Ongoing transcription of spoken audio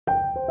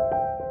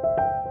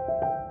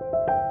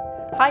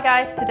Hi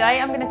guys, today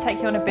I'm going to take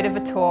you on a bit of a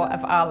tour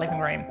of our living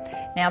room.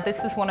 Now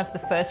this was one of the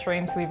first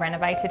rooms we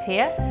renovated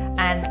here,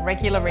 and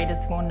regular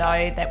readers will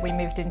know that we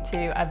moved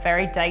into a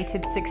very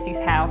dated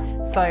 60s house,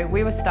 so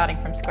we were starting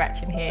from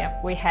scratch in here.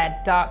 We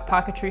had dark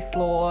parquetry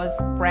floors,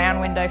 brown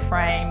window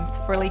frames,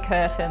 frilly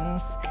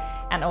curtains,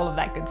 and all of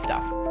that good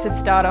stuff. To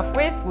start off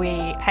with,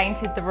 we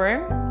painted the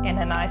room in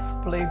a nice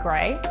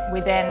blue-grey. We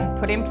then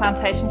put in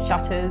plantation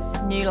shutters,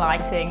 new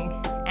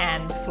lighting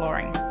and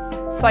flooring.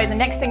 So the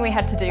next thing we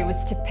had to do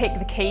was to pick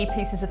the key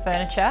pieces of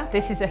furniture.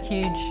 This is a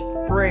huge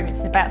room,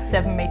 it's about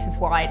 7 meters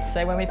wide,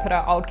 so when we put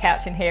our old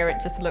couch in here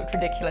it just looked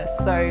ridiculous.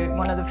 So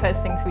one of the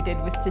first things we did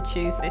was to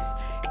choose this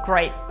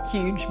great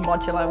huge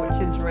modular, which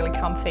is really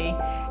comfy,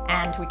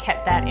 and we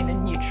kept that in a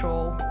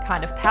neutral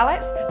kind of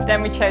palette.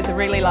 Then we chose a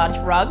really large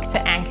rug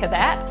to anchor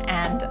that,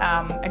 and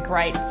a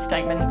great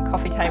statement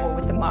coffee table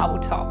with the marble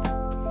top.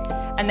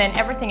 And then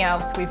everything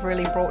else we've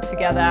really brought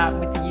together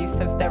with the use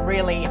of the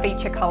really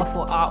feature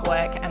colourful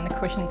artwork and the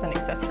cushions and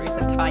accessories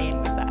that tie in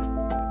with that.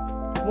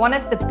 One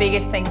of the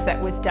biggest things that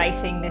was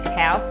dating this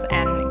house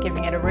and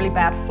giving it a really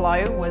bad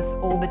flow was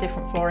all the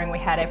different flooring we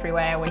had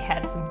everywhere. We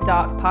had some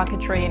dark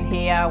parquetry in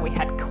here, we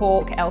had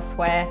cork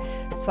elsewhere.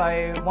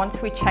 So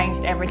once we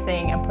changed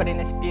everything and put in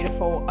this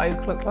beautiful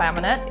oak look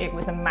laminate, it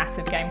was a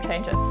massive game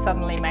changer.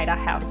 Suddenly made our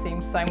house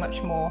seem so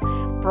much more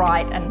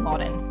bright and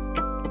modern.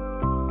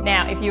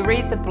 Now, if you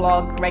read the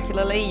blog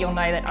regularly, you'll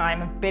know that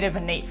I'm a bit of a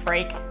neat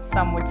freak.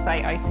 Some would say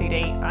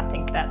OCD, I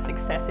think that's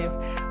excessive.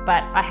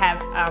 But I have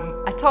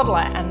a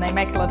toddler and they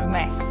make a lot of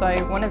mess.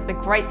 So one of the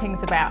great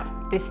things about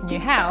this new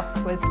house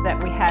was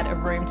that we had a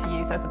room to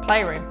use as a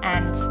playroom.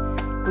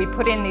 And we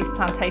put in these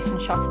plantation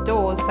shutter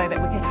doors so that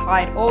we could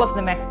hide all of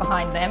the mess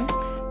behind them,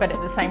 but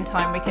at the same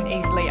time we can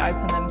easily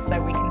open them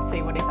so we can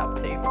see what he's up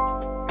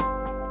to.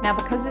 Now,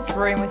 because this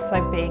room was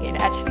so big,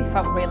 it actually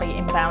felt really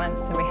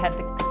imbalanced. So we had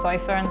the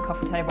sofa and the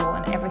coffee table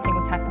and everything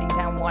was happening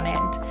down one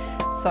end.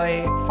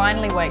 So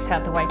finally worked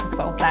out the way to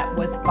solve that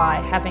was by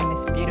having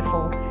this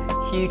beautiful,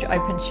 huge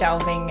open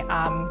shelving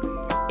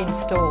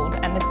installed.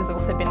 And this has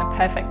also been the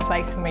perfect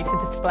place for me to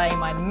display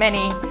my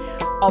many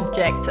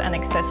objects and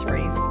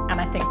accessories. And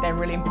I think they're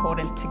really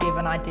important to give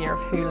an idea of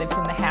who lives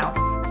in the house.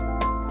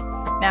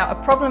 Now, a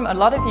problem a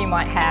lot of you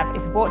might have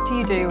is what do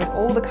you do with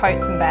all the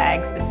coats and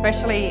bags,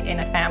 especially in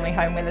a family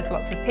home where there's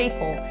lots of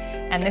people.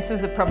 And this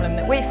was a problem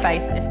that we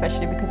face,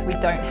 especially because we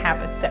don't have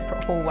a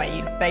separate hallway.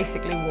 You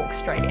basically walk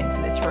straight into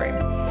this room.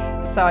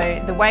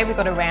 So the way we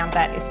got around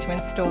that is to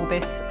install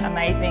this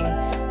amazing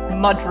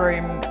mud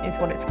room, is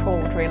what it's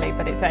called really,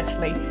 but it's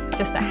actually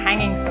just a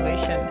hanging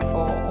solution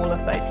for all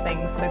of those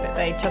things so that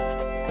they just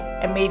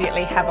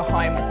immediately have a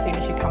home as soon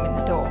as you come in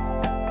the door.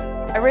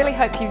 I really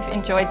hope you've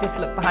enjoyed this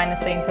look behind the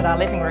scenes at our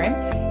living room.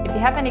 If you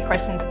have any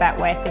questions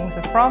about where things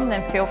are from,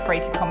 then feel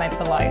free to comment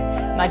below.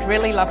 And I'd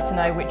really love to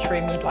know which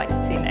room you'd like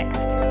to see next.